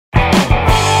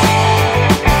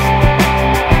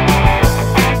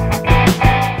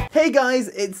Hey guys,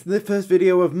 it's the first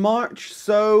video of March,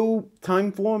 so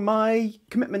time for my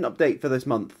commitment update for this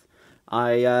month.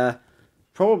 I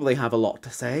probably have a lot to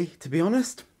say, to be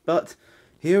honest, but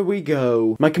here we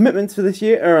go. My commitments for this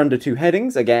year are under two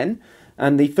headings, again,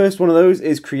 and the first one of those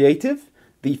is creative.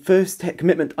 The first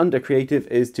commitment under creative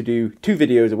is to do 2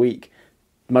 videos a week.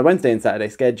 My Wednesday and Saturday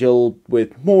schedule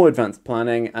with more advanced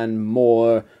planning and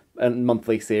more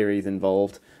monthly series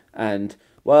involved. And,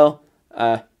 well,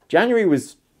 January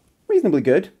was reasonably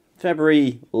good,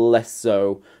 February less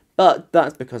so, but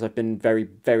that's because I've been very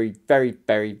busy.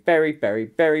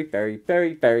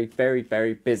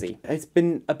 It's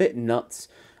been a bit nuts.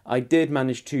 I did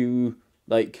manage to,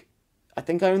 I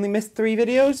think I only missed 3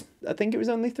 videos. I think it was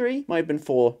only 3, might have been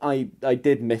 4. I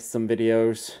did miss some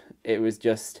videos. It was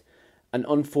just an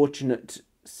unfortunate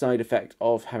side effect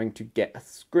of having to get a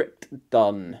script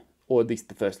done, or at least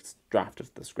the first draft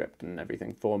of the script and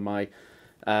everything for my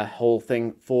whole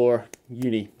thing for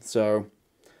uni. So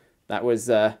that was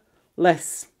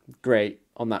less great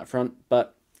on that front,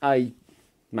 but I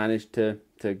managed to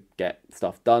get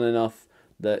stuff done enough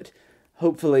that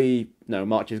hopefully, no,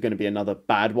 March is going to be another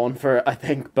bad one for it, I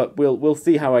think, but we'll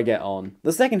see how I get on.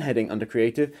 The second heading under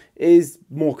creative is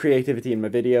more creativity in my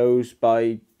videos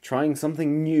by trying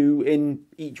something new in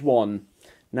each one.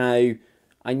 Now,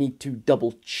 I need to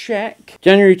double check.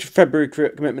 January to February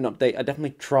commitment update, I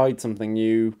definitely tried something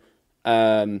new.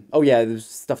 Oh yeah, there's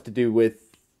stuff to do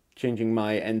with changing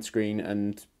my end screen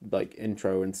and like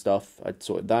intro and stuff. I'd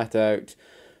sorted that out.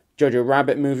 Jojo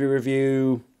Rabbit movie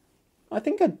review. I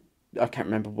think I can't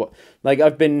remember what. Like,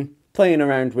 I've been playing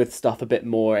around with stuff a bit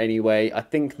more anyway. I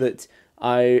think that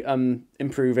I am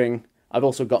improving. I've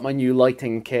also got my new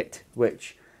lighting kit,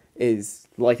 which is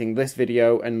lighting this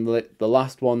video and the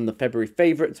last one, the February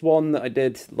favorites one that I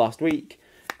did last week,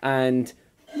 and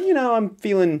you know, I'm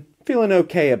feeling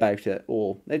okay about it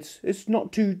all. It's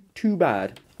not too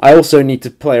bad. I also need to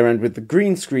play around with the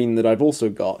green screen that I've also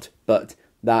got, but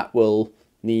that will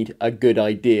need a good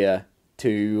idea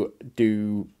to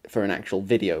do for an actual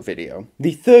video.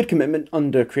 The third commitment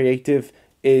under creative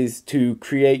is to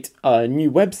create a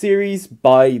new web series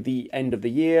by the end of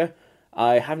the year.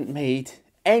 I haven't made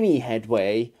any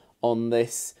headway on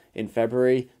this in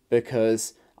February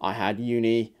because I had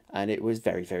uni and it was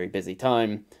very busy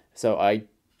time, so I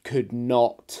could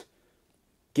not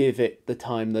give it the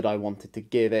time that I wanted to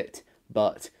give it.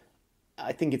 But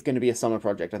I think it's going to be a summer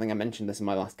project. I think I mentioned this in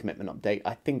my last commitment update.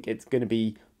 I think it's going to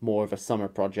be more of a summer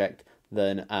project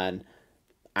than an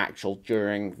actual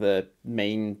during the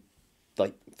main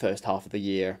first half of the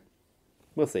year.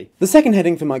 We'll see. The second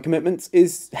heading for my commitments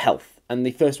is health, and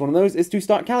the first one of those is to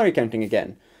start calorie counting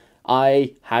again.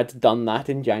 I had done that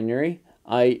in January.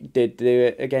 I did do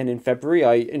it again in February.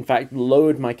 I, in fact,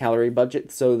 lowered my calorie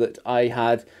budget so that I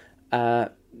had,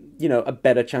 you know, a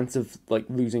better chance of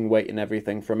losing weight and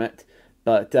everything from it.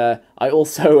 But I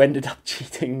also ended up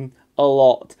cheating a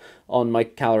lot on my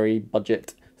calorie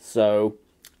budget. So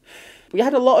we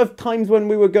had a lot of times when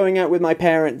we were going out with my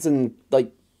parents and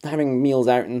having meals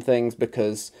out and things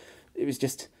because it was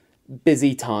just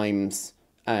busy times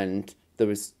and there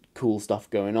was cool stuff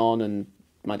going on, and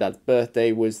my dad's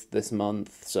birthday was this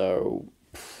month, so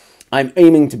I'm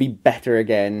aiming to be better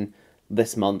again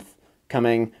this month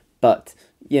coming, but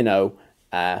you know,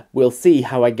 we'll see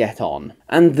how I get on.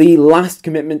 And the last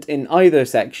commitment in either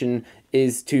section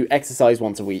is to exercise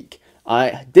once a week.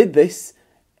 I did this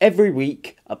every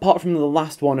week, apart from the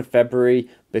last one of February,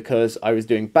 because I was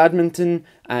doing badminton,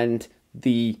 and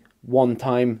the one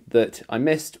time that I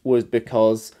missed was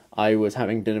because I was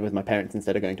having dinner with my parents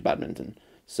instead of going to badminton.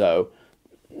 So,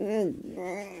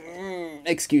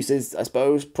 excuses, I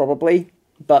suppose, probably.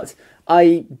 But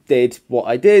I did what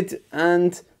I did,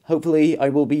 and hopefully I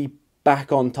will be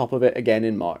back on top of it again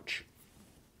in March.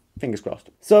 Fingers crossed.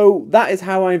 So that is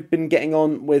how I've been getting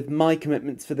on with my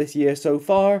commitments for this year so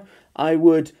far. I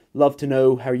would love to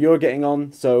know how you're getting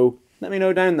on, so let me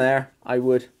know down there. I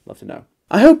would love to know.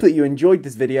 I hope that you enjoyed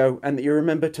this video and that you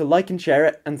remember to like and share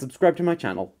it and subscribe to my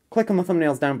channel. Click on the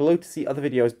thumbnails down below to see other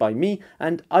videos by me,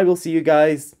 and I will see you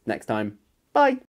guys next time. Bye!